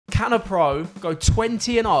Can a pro go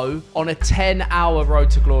 20-0 on a 10-hour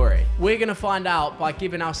road to glory? We're going to find out by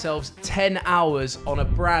giving ourselves 10 hours on a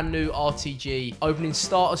brand new RTG, opening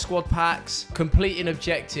starter squad packs, completing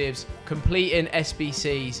objectives, completing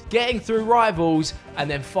SBCs, getting through rivals, and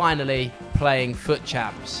then finally playing FUT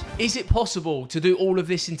champs. Is it possible to do all of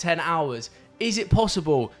this in 10 hours? Is it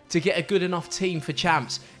possible to get a good enough team for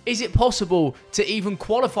champs? Is it possible to even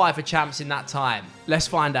qualify for champs in that time? Let's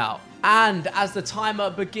find out. And as the timer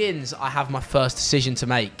begins, I have my first decision to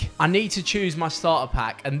make. I need to choose my starter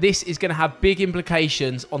pack, and this is going to have big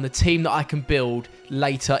implications on the team that I can build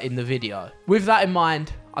later in the video. With that in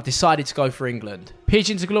mind, I decided to go for England.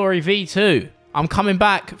 Pigeon to Glory V2. I'm coming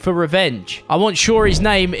back for revenge. I want Shawrey's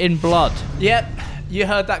name in blood. Yep, you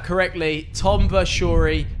heard that correctly. Tom vs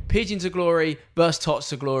Shawrey, Pigeon to Glory versus TOTS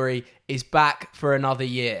to Glory is back for another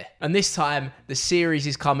year. And this time, the series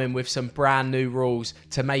is coming with some brand new rules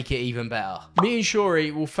to make it even better. Me and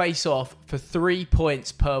Shawrey will face off for 3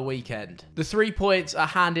 points per weekend. The 3 points are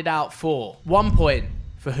handed out for 1 point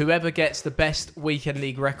for whoever gets the best weekend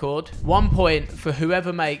league record, 1 point for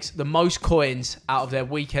whoever makes the most coins out of their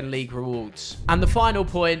weekend league rewards. And the final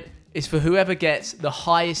point is for whoever gets the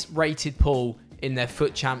highest rated pool in their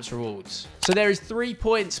FUT champs rewards. So there is 3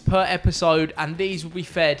 points per episode, and these will be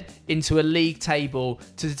fed into a league table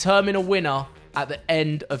to determine a winner at the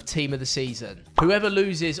end of team of the season. Whoever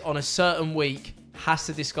loses on a certain week has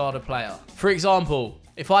to discard a player. For example,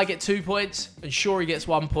 if I get 2 points and Shawrey gets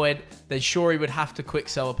 1 point, then Shawrey would have to quick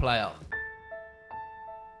sell a player.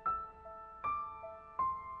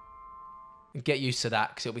 And get used to that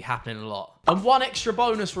because it'll be happening a lot. And one extra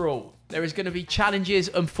bonus rule. There is going to be challenges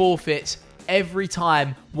and forfeits every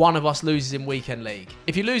time one of us loses in Weekend League.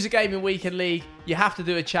 If you lose a game in Weekend League, you have to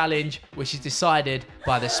do a challenge which is decided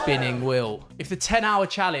by the spinning wheel. If the 10-hour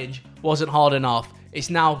challenge wasn't hard enough, it's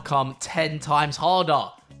now become 10 times harder.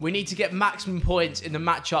 We need to get maximum points in the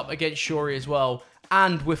matchup against Shawrey as well,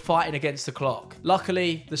 and we're fighting against the clock.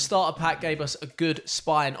 Luckily, the starter pack gave us a good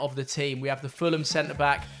spine of the team. We have the Fulham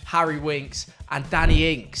centre-back, Harry Winks, and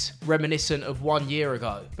Danny Ings, reminiscent of 1 year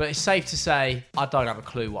ago. But it's safe to say, I don't have a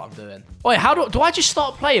clue what I'm doing. Wait, how do I just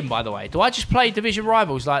start playing, by the way? Do I just play division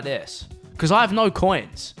rivals like this? Because I have no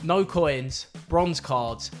coins. No coins, bronze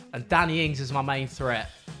cards, and Danny Ings is my main threat.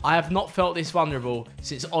 I have not felt this vulnerable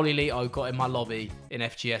since Ollie Lito got in my lobby in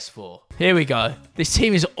FGS4. Here we go. This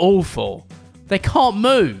team is awful. They can't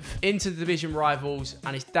move. Into the division rivals,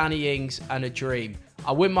 and it's Danny Ings and a dream.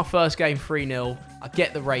 I win my first game 3-0, I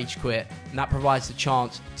get the rage quit, and that provides the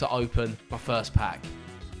chance to open my first pack.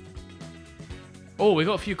 Oh, we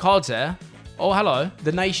got a few cards there. Oh, hello.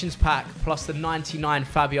 The Nations pack plus the 99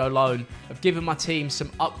 Fabio loan have given my team some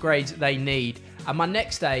upgrades they need, and my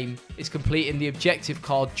next aim is completing the objective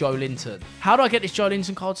card Joe Linton. How do I get this Joe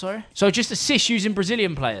Linton card, sorry? So just assist using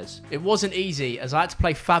Brazilian players. It wasn't easy as I had to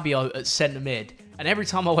play Fabio at centre mid, and every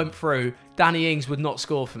time I went through, Danny Ings would not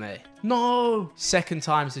score for me. No! Second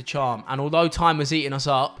time's the charm, and although time was eating us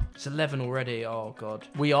up, it's 11 already, oh god.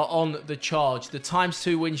 We are on the charge. The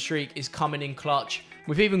 ×2 win streak is coming in clutch.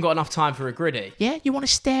 We've even got enough time for a griddy. Yeah, you want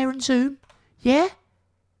to stare and zoom? Yeah?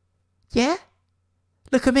 Yeah?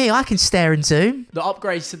 Look at me, I can stare and zoom. The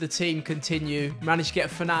upgrades to the team continue. Managed to get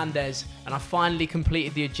Fernandez, and I finally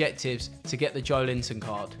completed the objectives to get the Joe Linton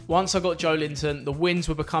card. Once I got Joe Linton, the wins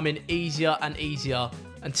were becoming easier and easier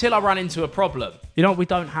until I ran into a problem. You know what we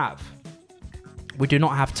don't have? We do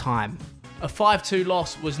not have time. A 5-2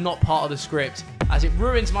 loss was not part of the script, as it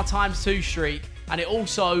ruins my ×2 streak, and it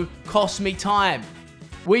also costs me time.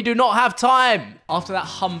 We do not have time. After that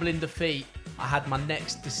humbling defeat, I had my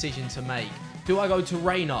next decision to make. Do I go to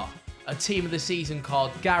Reina, a team of the season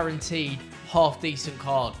card, guaranteed half decent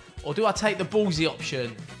card? Or do I take the ballsy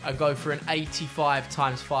option and go for an 85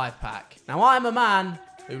 ×5 pack? Now I'm a man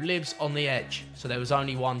who lives on the edge, so there was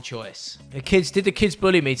only one choice. Did the kids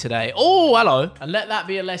bully me today? Oh, hello. And let that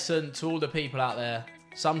be a lesson to all the people out there.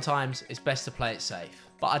 Sometimes it's best to play it safe.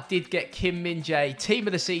 But I did get Kim Min-jae, team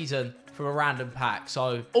of the season, from a random pack.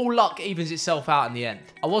 So all luck evens itself out in the end.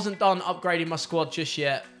 I wasn't done upgrading my squad just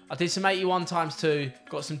yet. I did some 81 ×2,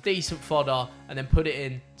 got some decent fodder, and then put it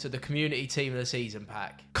in to the community team of the season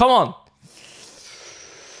pack. Come on.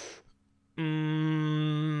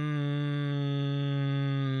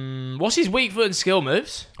 What's his weak foot and skill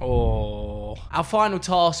moves? Oh. Our final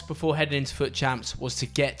task before heading into FUT champs was to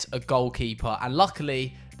get a goalkeeper. And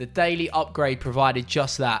luckily, the daily upgrade provided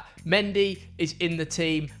just that. Mendy is in the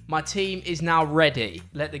team. My team is now ready.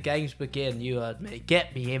 Let the games begin. You heard me.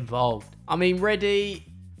 Get me involved. I mean, ready...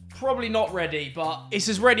 Probably not ready, but it's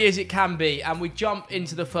as ready as it can be. And we jump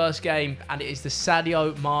into the first game, and it is the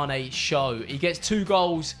Sadio Mane show. He gets 2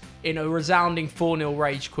 goals in a resounding 4-0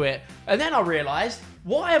 rage quit. And then I realised,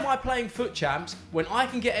 why am I playing FUT Champs when I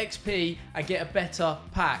can get XP and get a better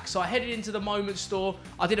pack? So I headed into the Moment store.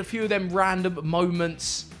 I did a few of them random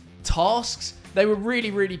Moments tasks. They were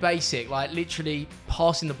really, really basic, like literally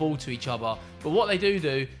passing the ball to each other. But what they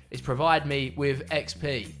do is provide me with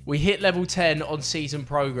XP. We hit level 10 on season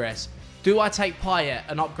progress. Do I take Payet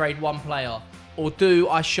and upgrade one player? Or do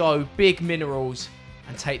I show big minerals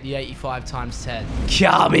and take the 85 times 10?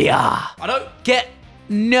 Come here. I don't get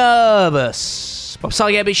nervous. I'm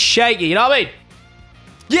starting to get a bit shaky, you know what I mean?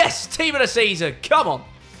 Yes, team of the season. Come on.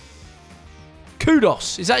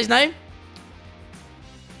 Kudos. Is that his name?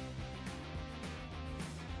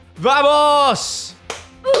 Vamos!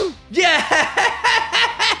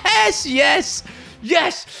 Yes! Yes!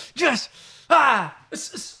 Yes! Yes!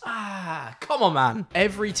 Come on, man.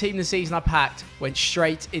 Every team this season I packed went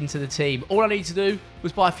straight into the team. All I needed to do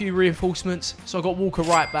was buy a few reinforcements. So I got Walker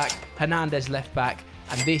right back, Hernandez left back,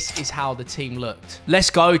 and this is how the team looked.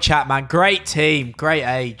 Let's go, chat, man. Great team. Great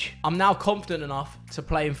age. I'm now confident enough to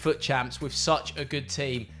play in FUT Champs with such a good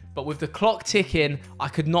team. But with the clock ticking, I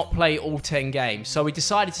could not play all 10 games. So we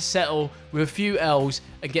decided to settle with a few L's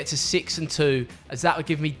and get to 6 and 2, as that would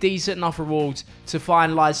give me decent enough rewards to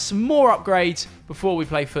finalise some more upgrades before we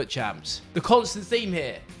play FUT Champs. The constant theme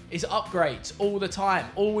here is upgrades all the time.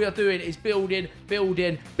 All we are doing is building,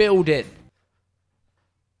 building, building.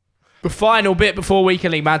 The final bit before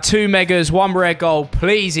Weekend League, man. 2 megas, 1 rare goal.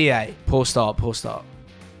 Please, EA. Poor start, poor start.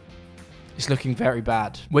 It's looking very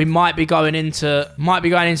bad. We might be going into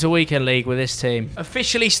Weekend League with this team.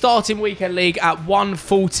 Officially starting Weekend League at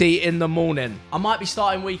 1:40 in the morning. I might be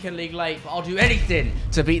starting Weekend League late, but I'll do anything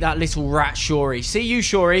to beat that little rat Shawrey. See you,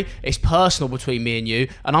 Shawrey. It's personal between me and you,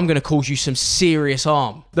 and I'm going to cause you some serious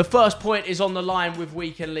harm. The first point is on the line with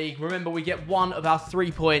Weekend League. Remember, we get 1 of our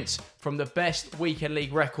 3 points from the best Weekend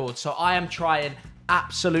League record. So I am trying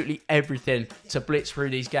absolutely everything to blitz through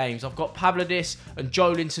these games. I've got Pavlidis and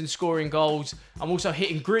Jolinton scoring goals. I'm also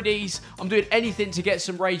hitting griddies. I'm doing anything to get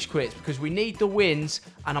some rage quits because we need the wins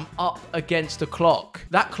and I'm up against the clock.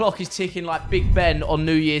 That clock is ticking like Big Ben on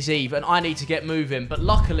New Year's Eve and I need to get moving. But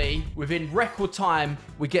luckily, within record time,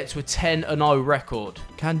 we get to a 10-0 record.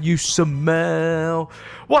 Can you smell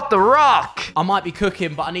what the rock? I might be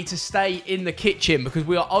cooking, but I need to stay in the kitchen because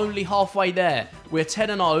we are only halfway there. We're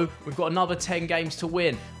 10-0. We've got another 10 games to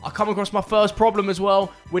win. I come across my first problem as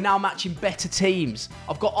well. We're now matching better teams.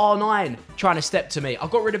 I've got R9 trying to step to me. I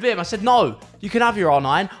got rid of him. I said, no, you can have your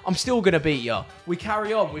R9. I'm still going to beat you. We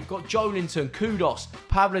carry on. We've got Jolinton, Kudos,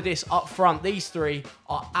 Pavlidis up front. These 3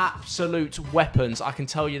 are absolute weapons. I can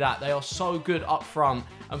tell you that. They are so good up front.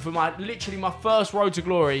 And for literally my first road to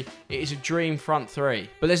glory, it is a dream front 3.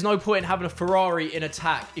 But there's no point in having a Ferrari in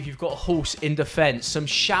attack if you've got a horse in defence. Some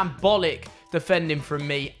shambolic defending from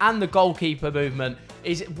me and the goalkeeper movement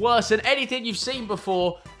is worse than anything you've seen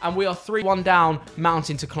before, and we are 3-1 down,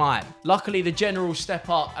 mountain to climb. Luckily, the generals step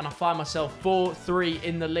up, and I find myself 4-3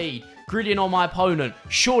 in the lead, griddying on my opponent.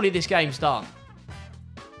 Surely this game's done.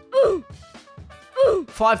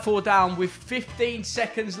 5-4 down with 15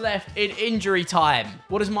 seconds left in injury time.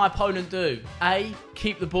 What does my opponent do? A,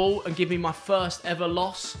 keep the ball and give me my first ever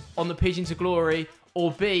loss on the Pigeon to glory,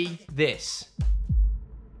 or B, this.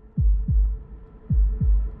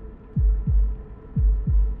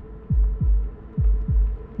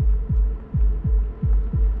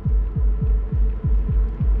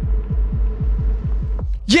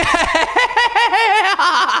 Yeah!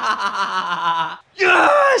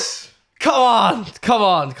 Yes! Come on! Come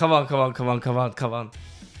on! Come on! Come on! Come on! Come on! Come on!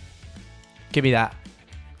 Give me that.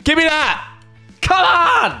 Give me that! Come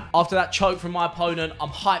on! After that choke from my opponent, I'm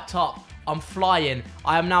hyped up. I'm flying.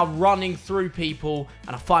 I am now running through people,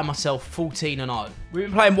 and I find myself 14-0. We've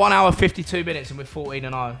been playing 1 hour, 52 minutes, and we're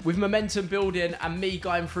 14-0. With momentum building and me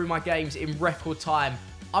going through my games in record time,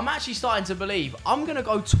 I'm actually starting to believe I'm going to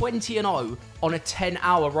go 20-0 on a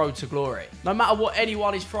 10-hour road to glory. No matter what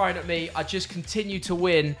anyone is throwing at me, I just continue to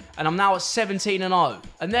win, and I'm now at 17-0.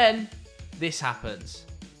 And then, this happens.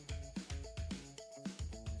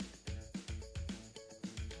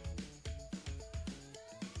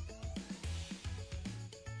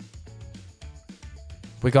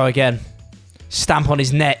 We go again. Stamp on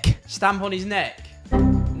his neck. Stamp on his neck.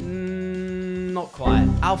 Not quite.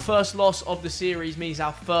 Our first loss of the series means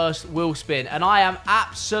our first wheel spin, and I am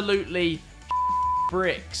absolutely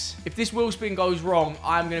bricks. If this wheel spin goes wrong,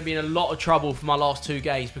 I'm going to be in a lot of trouble for my last 2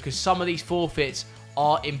 games because some of these forfeits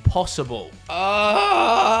are impossible. Right,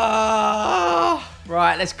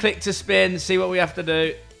 let's click to spin, see what we have to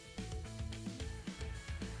do.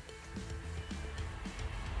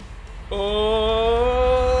 Oh!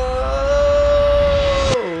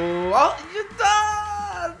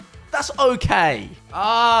 That's okay.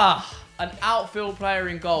 An outfield player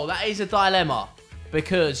in goal. That is a dilemma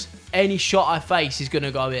because any shot I face is going to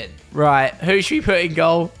go in. Right, who should we put in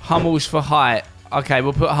goal? Hummels for height. Okay,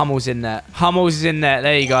 we'll put Hummels in there. Hummels is in there.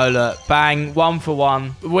 There you go, look. Bang, 1 for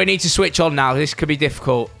 1. We need to switch on now. This could be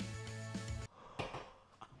difficult.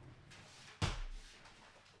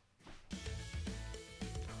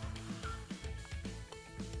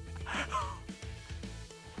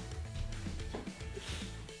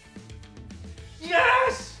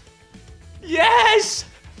 Yes! Yes!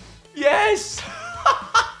 Yes!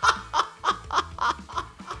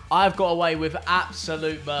 I've got away with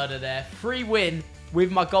absolute murder there. Free win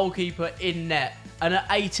with my goalkeeper in net. And at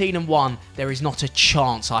 18-1, there is not a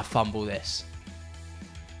chance I fumble this.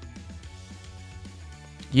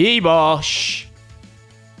 Yeebosh.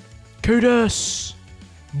 Kudos.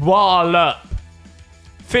 Wallop.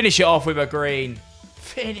 Finish it off with a green.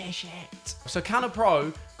 Finish it. So can a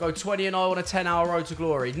pro go 20-0 on a 10-hour road to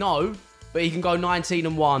glory? No, but he can go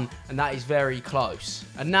 19-1, and that is very close.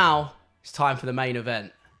 And now it's time for the main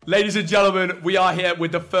event. Ladies and gentlemen, we are here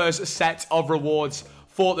with the first set of rewards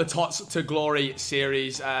for the TOTS to Glory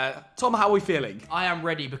series. Tom, how are we feeling? I am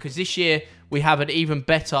ready because this year we have an even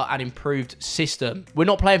better and improved system. We're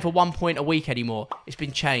not playing for 1 point a week anymore. It's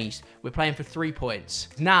been changed. We're playing for 3 points.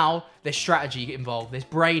 Now, there's strategy involved. There's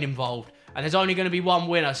brain involved. And there's only going to be one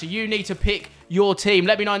winner. So you need to pick your team.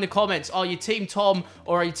 Let me know in the comments. Are you team Tom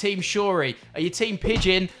or are you team Shawrey? Are you team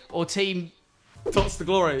Pigeon or team... TOTS to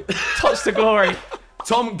Glory. TOTS to Glory.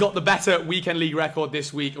 Tom got the better weekend league record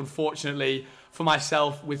this week, unfortunately, for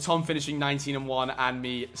myself, with Tom finishing 19-1 and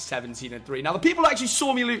me 17-3. Now, the people who actually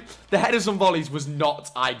saw me loot the headers and volleys was not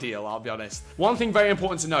ideal, I'll be honest. One thing very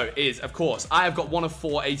important to note is, of course, I have got 1 of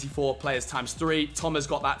 4 84 players times 3. Tom has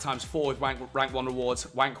got that times 4 with rank 1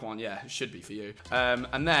 rewards. Wank 1, yeah, it should be for you.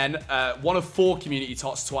 And then 1 of 4 community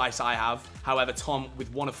tots twice I have. However, Tom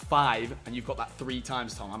with 1 of 5, and you've got that 3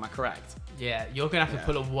 times, Tom. Am I correct? Yeah, you're going to have to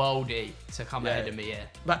pull a worldie to come ahead of me here.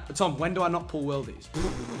 But, Tom, when do I not pull worldies?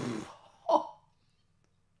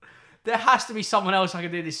 There has to be someone else I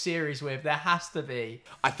can do this series with. There has to be.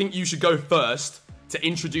 I think you should go first to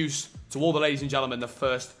introduce to all the ladies and gentlemen the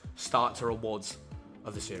first start to rewards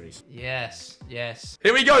of the series. Yes, yes.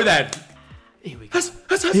 Here we go then. Here we go.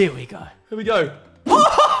 Here we go. Here we go.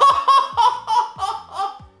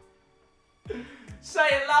 Say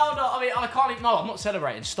it louder. I mean, I can't even... No, I'm not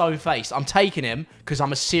celebrating. Stone-faced. I'm taking him because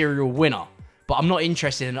I'm a serial winner. But I'm not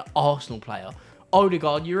interested in an Arsenal player.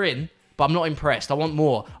 Odegaard, you're in. But I'm not impressed. I want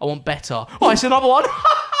more. I want better. Oh, it's another one.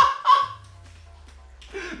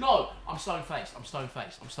 No, I'm stone-faced. I'm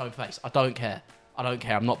stone-faced. I'm stone-faced. I don't care. I don't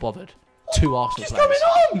care. I'm not bothered. 2 Arsenal players.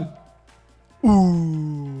 What's going Ooh,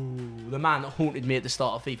 on? the man that haunted me at the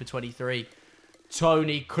start of FIFA 23.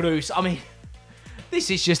 Tony Kroos. I mean,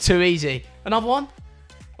 this is just too easy. Another one?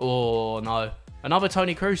 Oh, no. Another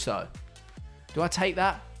Tony Kroos, though. Do I take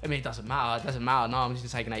that? I mean, it doesn't matter. It doesn't matter. No, I'm just going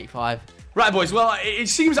to take an 85. Right, boys. Well, it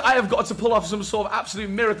seems I have got to pull off some sort of absolute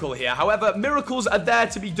miracle here. However, miracles are there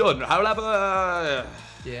to be done. However...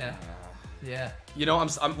 Yeah. Yeah. You know,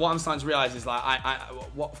 what I'm starting to realise is, like,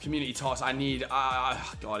 what community toss I need.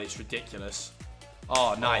 God, it's ridiculous.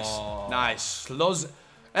 Oh, nice. Oh. Nice.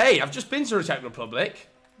 Hey, I've just been to the Czech Republic.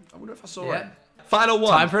 I wonder if I saw it. Final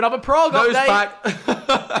one. Time for another prog update. Back.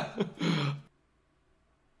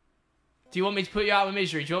 Do you want me to put you out of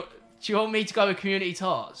misery? Do you want me to go with community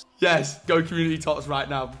tots? Yes, go community tots right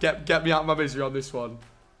now. Get me out of my misery on this one.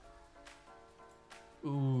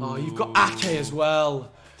 Ooh. Oh, you've got Ake as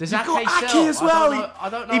well. Does Ake sell? As well. I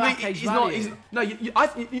don't know Ake's value.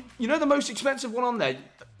 You know the most expensive one on there?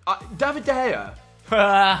 David De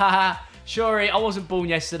Gea. Shawrey, I wasn't born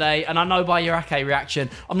yesterday, and I know by your Ake reaction,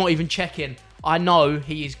 I'm not even checking. I know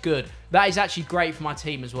he is good. That is actually great for my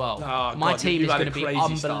team as well. Oh, my God, team is going to be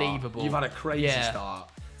unbelievable. Start. You've had a crazy start.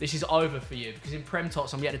 This is over for you, because in Prem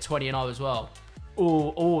Tots, I'm getting a 20-0 as well.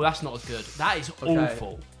 Oh, that's not as good. That is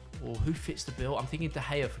awful. Oh, who fits the bill? I'm thinking De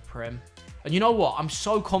Gea for Prem. And you know what? I'm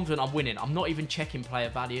so confident I'm winning. I'm not even checking player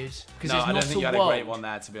values. No, I don't think you had a great one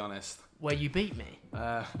there, to be honest. Where you beat me.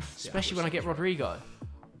 Especially when I get Rodrigo.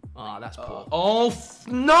 Oh, that's poor.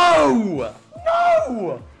 No!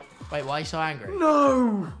 No! Wait, why are you so angry?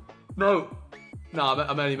 No! No,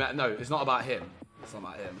 I'm only mad. No, it's not about him. It's not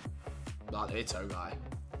about him. Like the Ito guy.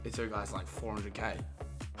 Ito guy's like 400k.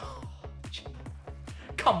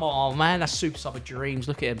 Come on, man. That's super sub of dreams.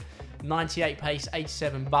 Look at him. 98 pace,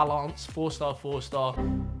 87 balance, 4-star, 4-star.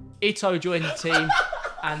 Ito joined the team,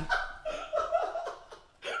 and...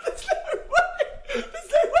 There's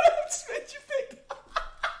no way I'm switching Vic.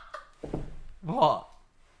 What?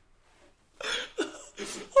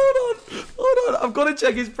 Hold on. I've got to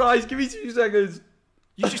check his price. Give me 2 seconds.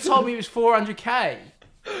 You just told me it was 400k.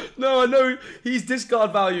 No, I know he's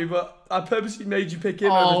discard value, but I purposely made you pick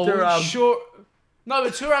him over Thuram. Sure. No,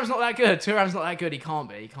 but Thuram's not that good. Thuram's not that good. He can't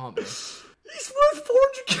be. He can't be. He's worth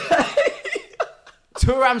 400k.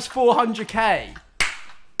 Thuram's 400k.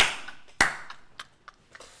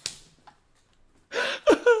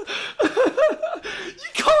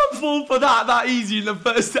 You can't fall for that easy in the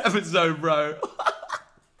first episode, bro.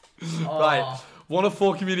 Right, 1 of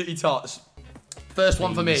 4 community tots. First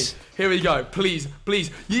one for me. Here we go. Please.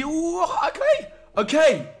 You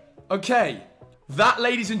okay. That,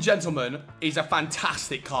 ladies and gentlemen, is a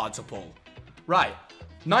fantastic card to pull. Right.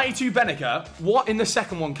 92 Benica. What in the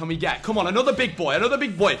second one can we get? Come on, another big boy.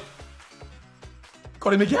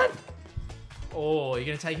 Got him again. Oh, you're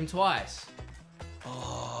going to take him twice?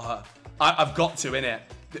 Oh, I've got to, innit?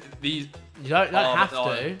 These... You don't have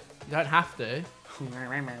to. You don't have to.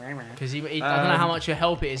 Because I don't know how much your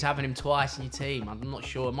help it is having him twice in your team. I'm not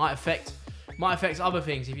sure. It might affect other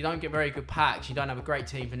things. If you don't get very good packs, you don't have a great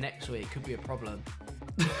team for next week. Could be a problem.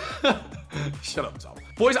 Shut up, Tom.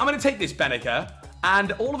 Boys, I'm going to take this Benica.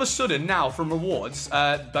 And all of a sudden now, from rewards...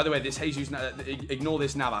 by the way, this Jesus... ignore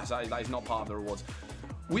this Navas. That is not part of the rewards.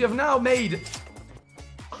 We have now made...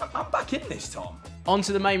 I'm back in this, Tom. On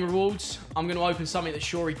to the main rewards. I'm going to open something that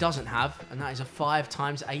Shawrey doesn't have. And that is a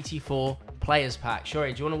 5x84 players pack.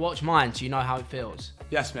 Shawrey, do you want to watch mine so you know how it feels?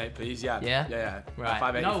 Yes, mate, please. Yeah. Yeah?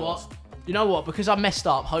 Right. You know 584s. what? You know what? Because I messed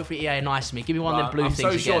up, hopefully EA are nice to me. Give me one of them blue things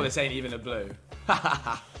I'm so sure again. this ain't even a blue.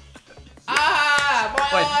 My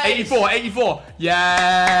eyes! 84.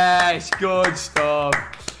 Yes, good stuff.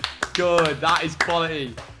 Good, that is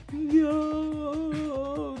quality.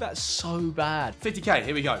 No, that's so bad. 50k,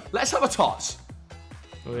 here we go. Let's have a tots.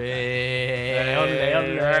 Let's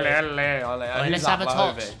have a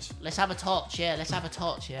tots. Let's have a tots, yeah. Let's have a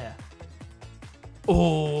tots, yeah.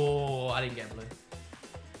 Oh, I didn't get blue.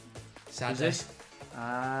 Sad this?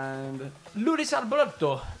 And Luis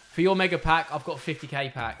Alberto. For your mega pack, I've got a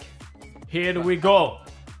 50k pack. Here we go.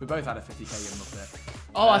 We both had a 50k in up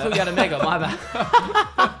Oh, I thought you had a mega, my bad.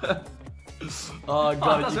 Oh,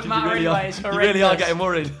 God, doesn't matter anyway, it's you really are getting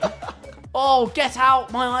worried. Oh, get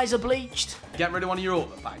out, my eyes are bleached. Get rid of one of your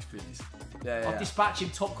ultimate packs, please. Yeah. I'll dispatch him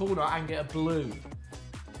top corner and get a blue.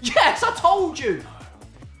 Yes, I told you.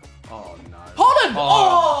 Oh, no. Holland!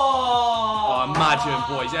 Oh, imagine,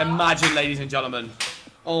 boys. Imagine, ladies and gentlemen.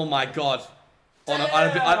 Oh, my God.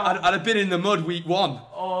 I'd have been in the mud week 1.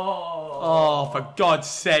 Oh, for God's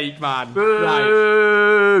sake, man. Boo!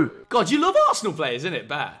 Right. God, you love Arsenal players, innit,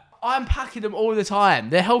 Bear? I'm packing them all the time.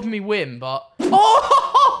 They're helping me win, but...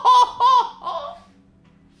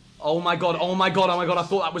 Oh my god, I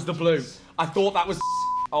thought that was the blue. I thought that was...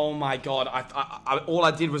 Oh my god, all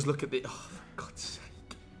I did was look at the... Oh, for God's sake.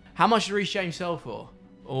 How much did Reece James sell for?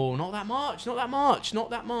 Oh, not that much.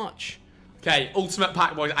 Okay, ultimate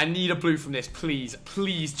pack, boys. I need a blue from this, please.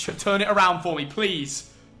 Please, turn it around for me,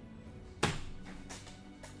 please.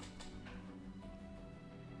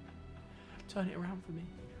 Turn it around for me.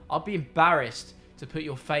 I'll be embarrassed to put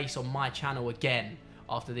your face on my channel again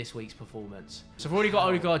after this week's performance. So I've already got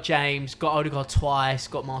Odegaard James, got Odegaard twice,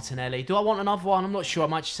 got Martinelli. Do I want another one? I'm not sure. I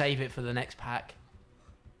might just save it for the next pack.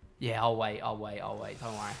 Yeah, I'll wait. Don't worry.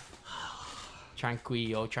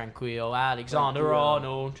 Tranquillo.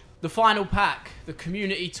 Alexander-Arnold. The final pack, the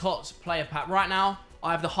Community Tots player pack. Right now,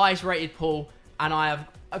 I have the highest rated pull, and I've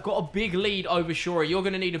got a big lead over Shawrey. You're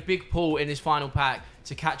going to need a big pull in this final pack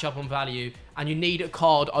to catch up on value, and you need a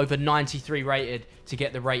card over 93 rated to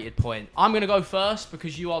get the rated point. I'm going to go first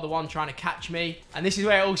because you are the one trying to catch me, and this is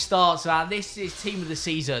where it all starts, man. This is team of the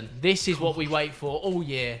season. This is what we wait for all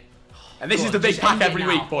year. And this is the big pack every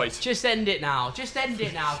week, boys. Just end it now.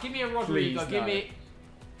 Give me a Rodrigo. Give me...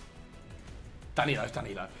 Danilo.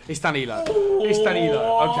 It's Danilo.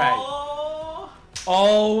 Okay.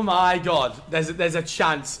 Oh my God. There's a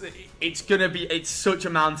chance. It's such a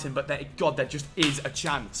mountain, but there just is a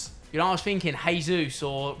chance. You know what I was thinking? Jesus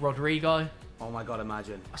or Rodrigo. Oh my God,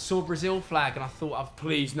 imagine. I saw Brazil flag and I thought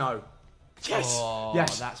Please, no. Yes. Oh,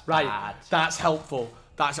 yes. That's right. bad. That's helpful.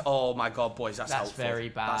 Oh my God, boys, that's helpful. Very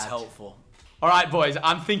bad. That's helpful. All right, boys,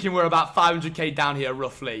 I'm thinking we're about 500k down here,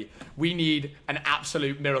 roughly. We need an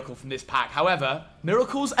absolute miracle from this pack. However,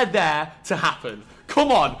 miracles are there to happen.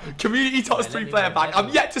 Come on, Community Tots 3 player pack. I'm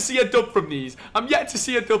yet to see a dub from these.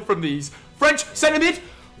 French, centre mid.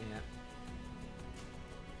 Yeah.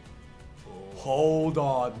 Hold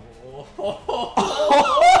on.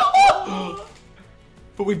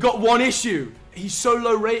 But we've got one issue. He's so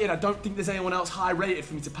low rated, I don't think there's anyone else high rated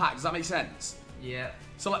for me to pack. Does that make sense? Yeah.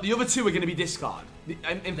 So like the other two are going to be discard.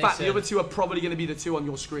 In fact, the other two are probably going to be the two on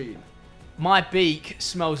your screen. My beak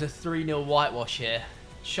smells a 3-0 whitewash here.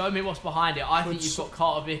 Show me what's behind it. I think you've got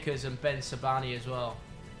Carter Vickers and Ben Sabani as well.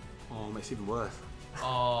 Oh, makes it even worse.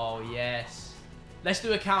 Oh, yes. Let's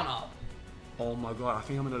do a count up. Oh my god, I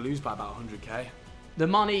think I'm going to lose by about 100k. The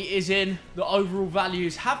money is in. The overall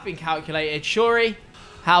values have been calculated. Shawrey,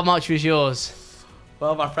 how much was yours?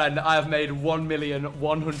 Well, my friend, I have made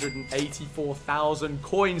 1,184,000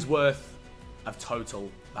 coins worth of total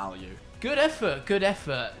value. Good effort, good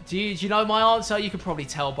effort. Do you know my answer? You can probably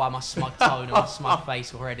tell by my smug tone and my smug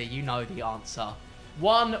face already. You know the answer.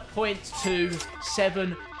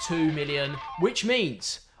 1.272 million, which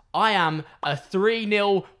means I am a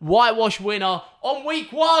 3-0 whitewash winner on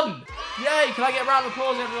week 1. Yay, can I get a round of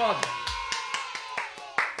applause, everyone?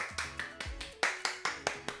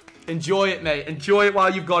 Enjoy it, mate. Enjoy it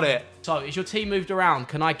while you've got it. So, is your team moved around?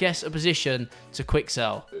 Can I guess a position to quick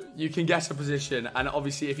sell? You can guess a position, and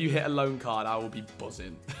obviously if you hit a loan card, I will be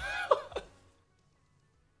buzzing.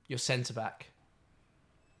 Your centre-back.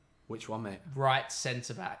 Which one, mate? Right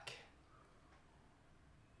centre-back.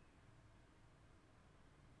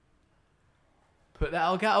 Put that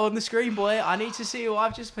Elgato on the screen, boy. I need to see what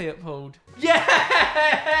I've just pulled.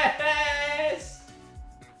 Yes!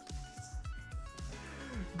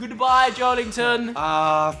 Goodbye, Jollington.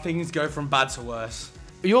 Things go from bad to worse.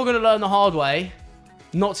 You're going to learn the hard way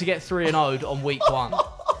not to get 3-0'd on week 1.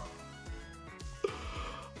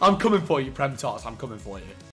 I'm coming for you, Prem Tots. I'm coming for you.